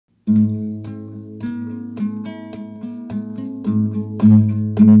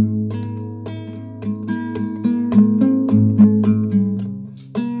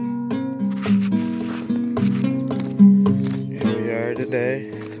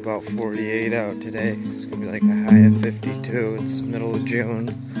about 48 out today. It's gonna be like a high of 52. It's middle of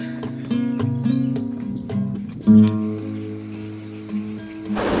June.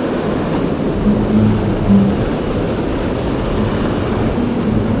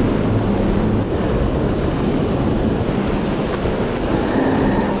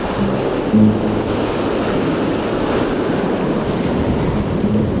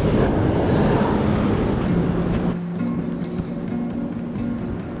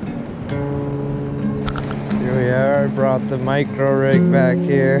 Brought the micro rig back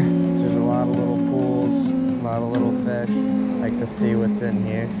here. There's a lot of little pools, a lot of little fish. Like to see what's in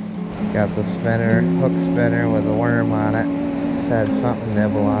here. Got the spinner, hook spinner with a worm on it. It's had something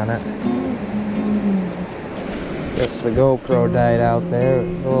nibble on it. Guess the GoPro died out there.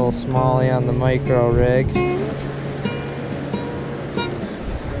 It's a little smallie on the micro rig.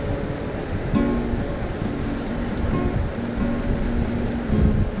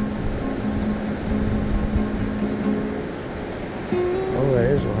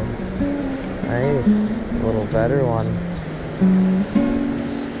 There's one. Nice. A little better one.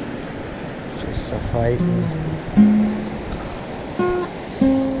 Just a fighting.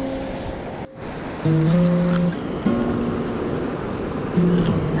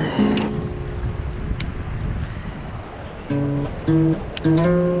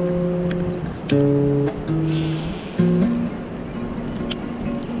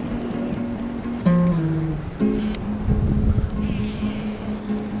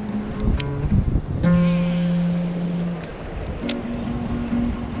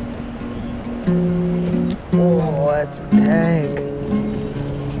 Oh, that's a tank.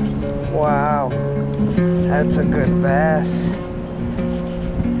 Wow, that's a good bass.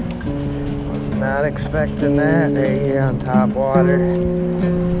 Was not expecting that right here on top water.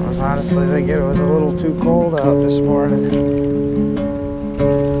 I was honestly thinking it was a little too cold out this morning.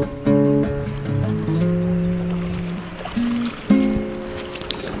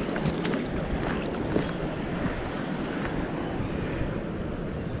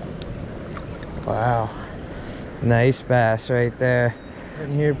 Wow, nice bass right there.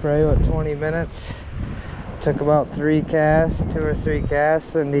 Been here probably about 20 minutes. Took about 3 casts, 2 or 3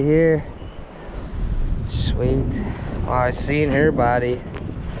 casts into here. Sweet. Well, I seen her body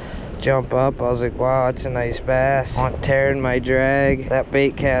jump up. I was like, wow, that's a nice bass. I'm tearing my drag. That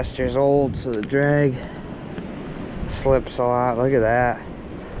Baitcaster's old, so the drag slips a lot. Look at that.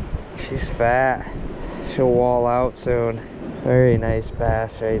 She's fat. She'll wall out soon. Very nice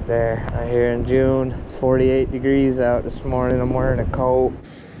bass right there. Out here in June, it's 48 degrees out this morning. I'm wearing a coat.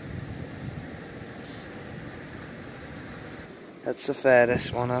 That's the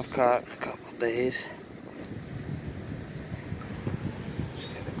fattest one I've caught in a couple days. Just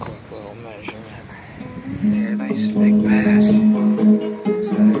get a quick little measurement. There, nice big bass.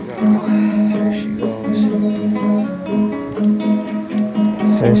 So there we go. There she goes.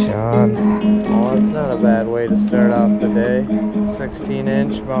 Fish on. Oh, that's not a bad way to start off the day.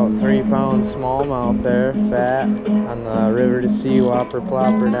 16-inch, about 3-pound smallmouth there, fat, on the River to Sea Whopper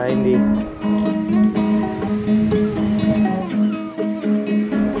Plopper 90.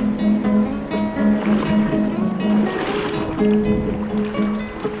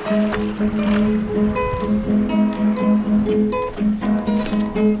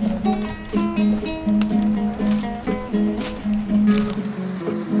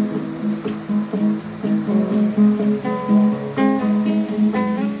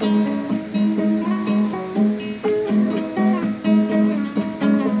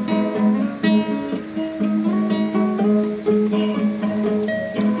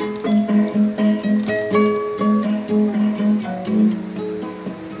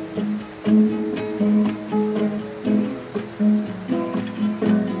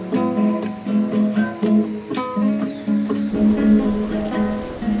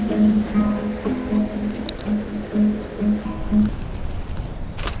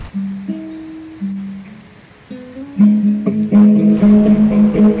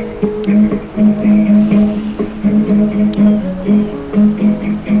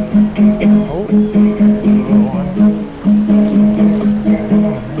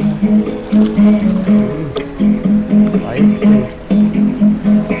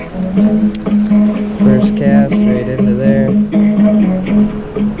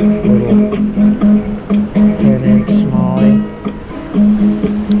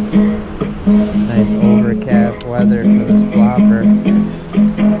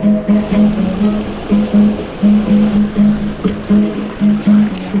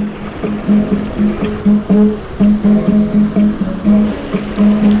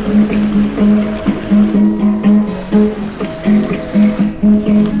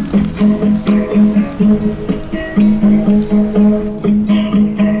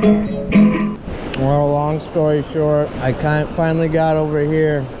 Well, long story short, I finally got over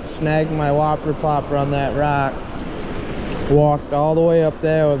here, snagged my Whopper Plopper on that rock, walked all the way up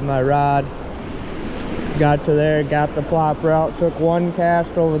there with my rod, got to there, got the Plopper out, took one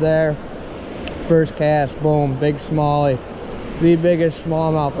cast over there. First cast, boom, big smallie, the biggest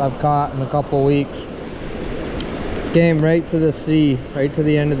smallmouth I've caught in a couple weeks. Came right to the sea, right to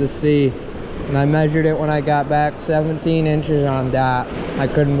the end of the sea, and I measured it when I got back, 17 inches on dot. I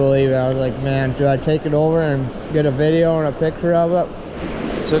couldn't believe it. I was like, man, should I take it over and get a video and a picture of it?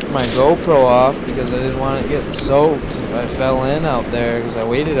 I took my GoPro off because I didn't want it getting soaked if I fell in out there, because I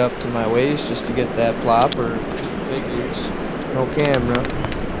waded up to my waist just to get that plopper. Figures. No camera.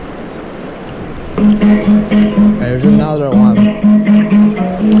 There's another one.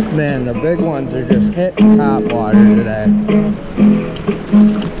 Man, the big ones are just hitting top water today.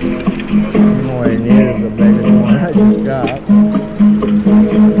 Nowhere near the biggest one I just got.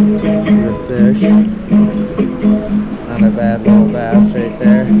 The fish. Not a bad little bass right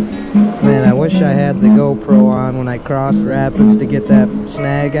there. Man, I wish I had the GoPro on when I crossed rapids to get that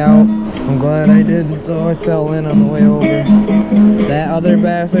snag out. I'm glad I didn't though, I fell in on the way over. That other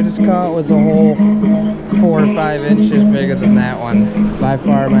bass I just caught was a whole 4 or 5 inches bigger than that one. By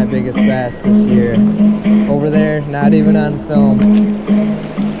far my biggest bass this year. Over there, not even on film.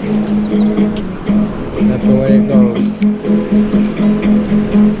 That's the way it goes.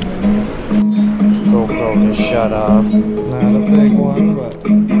 GoPro just shut off. Not a big one, but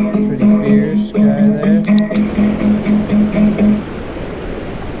pretty fierce guy there.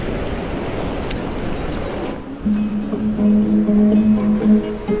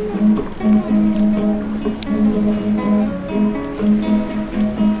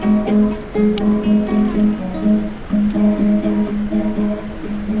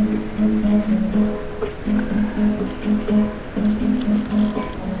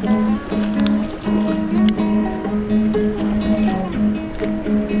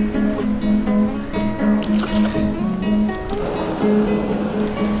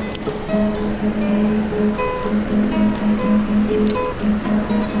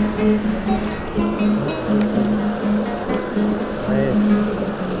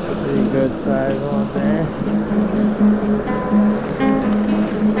 Good size one there.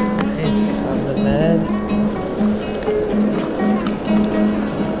 Nice on the Ned.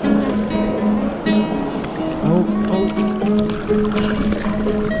 Oh,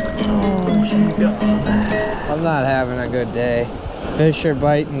 she's gone. I'm not having a good day. Fish are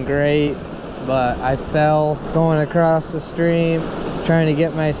biting great, but I fell going across the stream trying to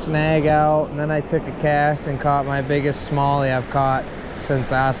get my snag out, and then I took a cast and caught my biggest smallie I've caught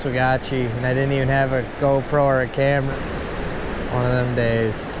since AbuGarcia, and I didn't even have a GoPro or a camera. One of them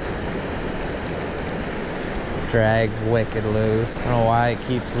days. Drag's wicked loose. I don't know why it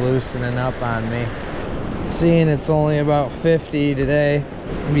keeps loosening up on me. Seeing it's only about 50 today.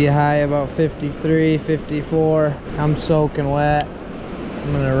 Be high about 53, 54. I'm soaking wet.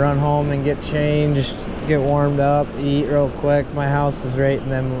 I'm gonna run home and get changed, get warmed up, eat real quick. My house is right in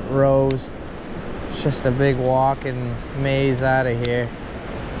them rows. It's just a big walking maze out of here.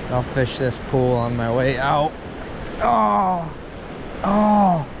 I'll fish this pool on my way out. Oh,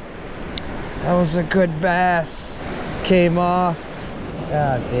 that was a good bass. Came off.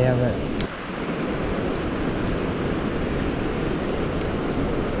 God damn it.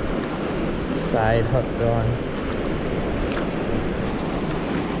 Side hooked on.